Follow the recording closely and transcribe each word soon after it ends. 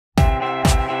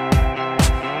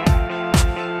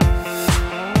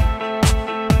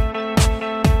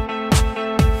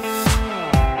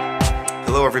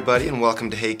everybody, and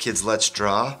welcome to Hey Kids Let's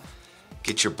Draw.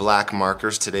 Get your black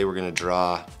markers. Today we're going to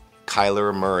draw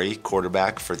Kyler Murray,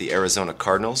 quarterback for the Arizona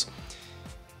Cardinals.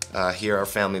 Here our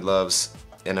family loves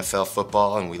NFL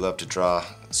football and we love to draw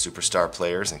superstar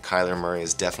players, and Kyler Murray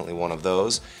is definitely one of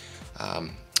those.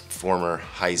 Former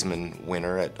Heisman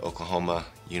winner at Oklahoma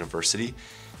University.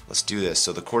 Let's do this.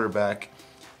 So the quarterback,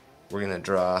 we're going to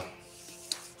draw,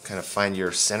 kind of find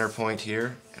your center point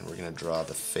here, and we're going to draw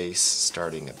the face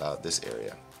starting about this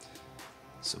area.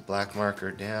 So black marker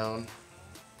down.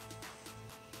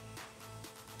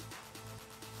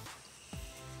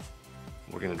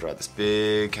 We're going to draw this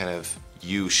big kind of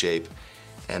U shape,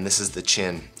 and this is the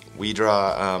chin. We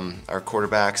draw our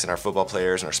quarterbacks and our football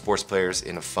players and our sports players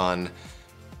in a fun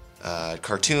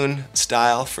cartoon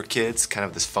style for kids, kind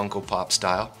of this Funko Pop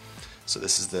style. So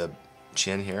this is the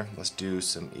chin here. Let's do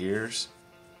some ears.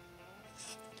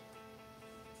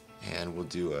 And we'll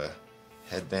do a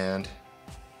headband,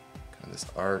 kind of this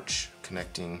arch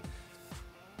connecting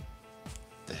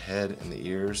the head and the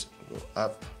ears. We'll go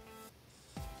up,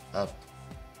 up,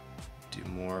 do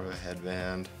more of a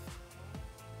headband.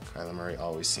 Kyler Murray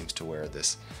always seems to wear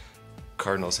this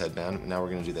Cardinals headband. Now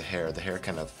we're going to do the hair. The hair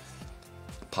kind of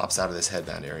pops out of this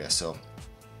headband area, so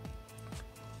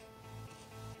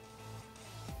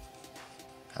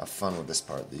have fun with this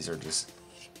part. These are just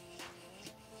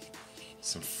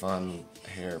some fun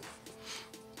hair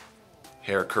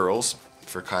curls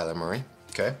for Kyler Murray.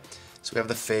 Okay, so we have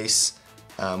the face.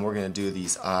 We're going to do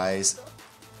these eyes.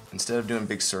 Instead of doing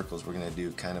big circles, we're going to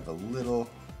do kind of a little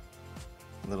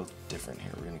different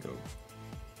here. We're going to go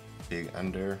big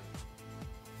under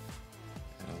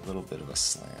and a little bit of a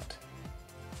slant.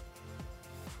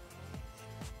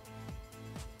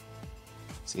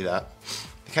 See that?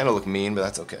 They kind of look mean, but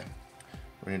that's okay.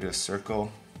 We're going to do a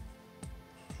circle.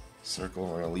 Circle,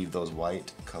 we're going to leave those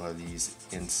white, color these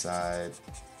inside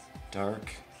dark,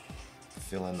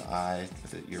 fill in the eye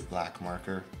with your black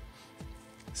marker.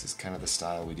 This is kind of the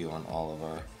style we do on all of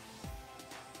our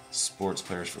sports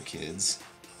players for kids.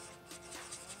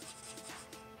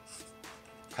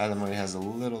 Kyler Murray has a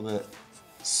little bit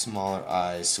smaller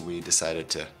eyes, so we decided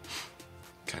to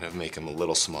kind of make him a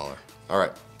little smaller.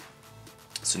 Alright,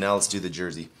 so now let's do the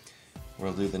jersey.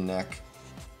 We'll do the neck.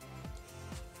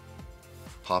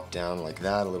 Pop down like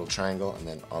that, a little triangle, and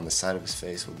then on the side of his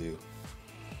face we'll do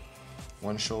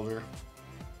one shoulder,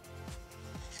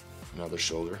 another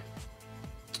shoulder,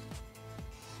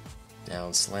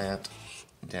 down slant,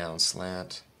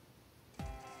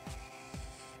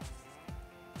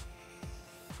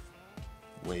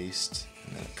 waist,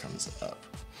 and then it comes up.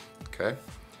 Okay,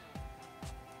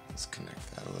 let's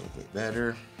connect that a little bit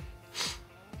better.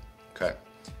 Okay,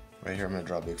 right here I'm going to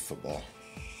draw a big football.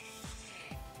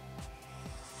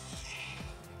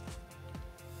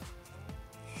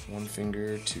 One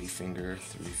finger, two finger,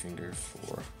 three finger,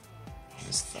 four.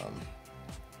 His thumb.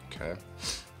 Okay.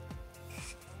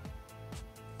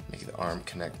 Make the arm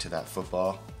connect to that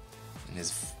football, and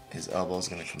his elbow is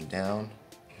going to come down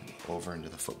and over into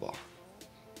the football.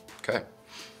 Okay.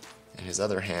 And his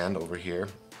other hand over here,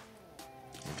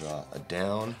 we'll draw a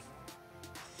down,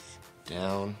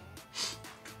 down,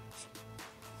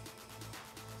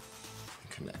 and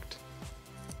connect.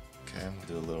 Okay.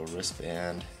 We'll do a little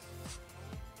wristband.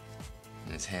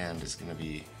 And his hand is going to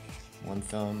be one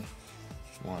thumb,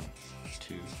 1,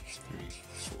 2, 3,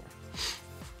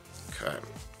 4. Okay.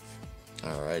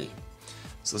 Alrighty.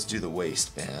 So let's do the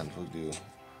waistband. We'll do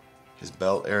his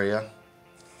belt area,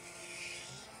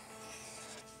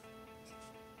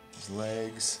 his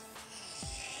legs.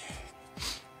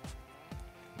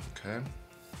 Okay.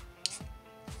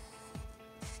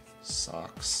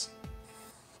 Socks.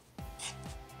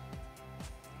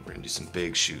 We're going to do some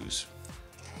big shoes.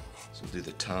 So we'll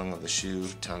do the tongue of the shoe,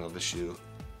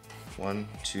 1,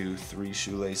 2, 3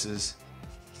 shoelaces,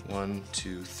 1,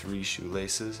 2, 3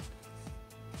 shoelaces,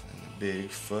 and the big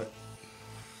foot,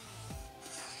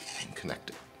 and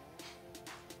connect it.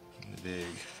 And the big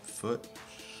foot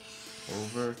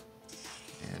over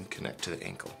and connect to the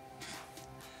ankle.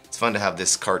 It's fun to have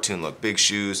this cartoon look. Big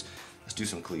shoes. Let's do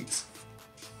some cleats.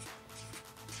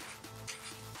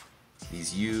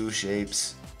 These U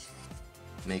shapes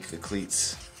make the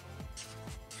cleats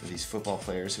for these football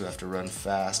players who have to run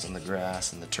fast on the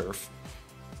grass and the turf.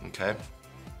 Okay?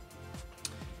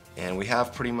 And we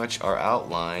have pretty much our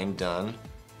outline done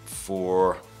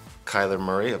for Kyler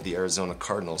Murray of the Arizona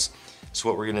Cardinals. So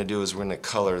what we're going to do is we're going to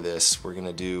color this. We're going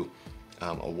to do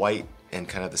a white and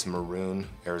kind of this maroon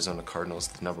Arizona Cardinals,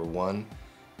 the number 1.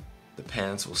 The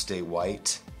pants will stay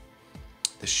white.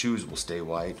 The shoes will stay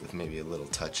white with maybe a little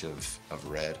touch of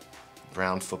red.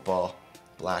 Brown football,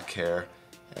 black hair,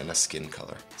 and a skin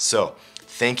color. So,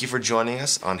 thank you for joining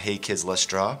us on Hey Kids, Let's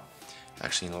Draw.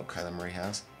 Actually, you know what Kyler Murray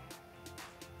has?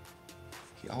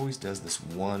 He always does this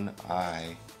one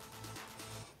eye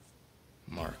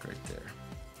mark right there.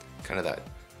 Kind of that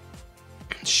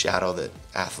shadow that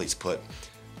athletes put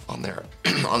on their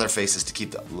on their faces to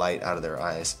keep the light out of their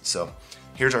eyes. So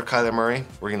here's our Kyler Murray.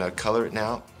 We're gonna color it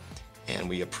now, and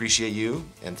we appreciate you,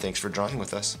 and thanks for drawing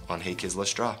with us on Hey Kids,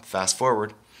 Let's Draw. Fast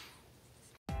forward.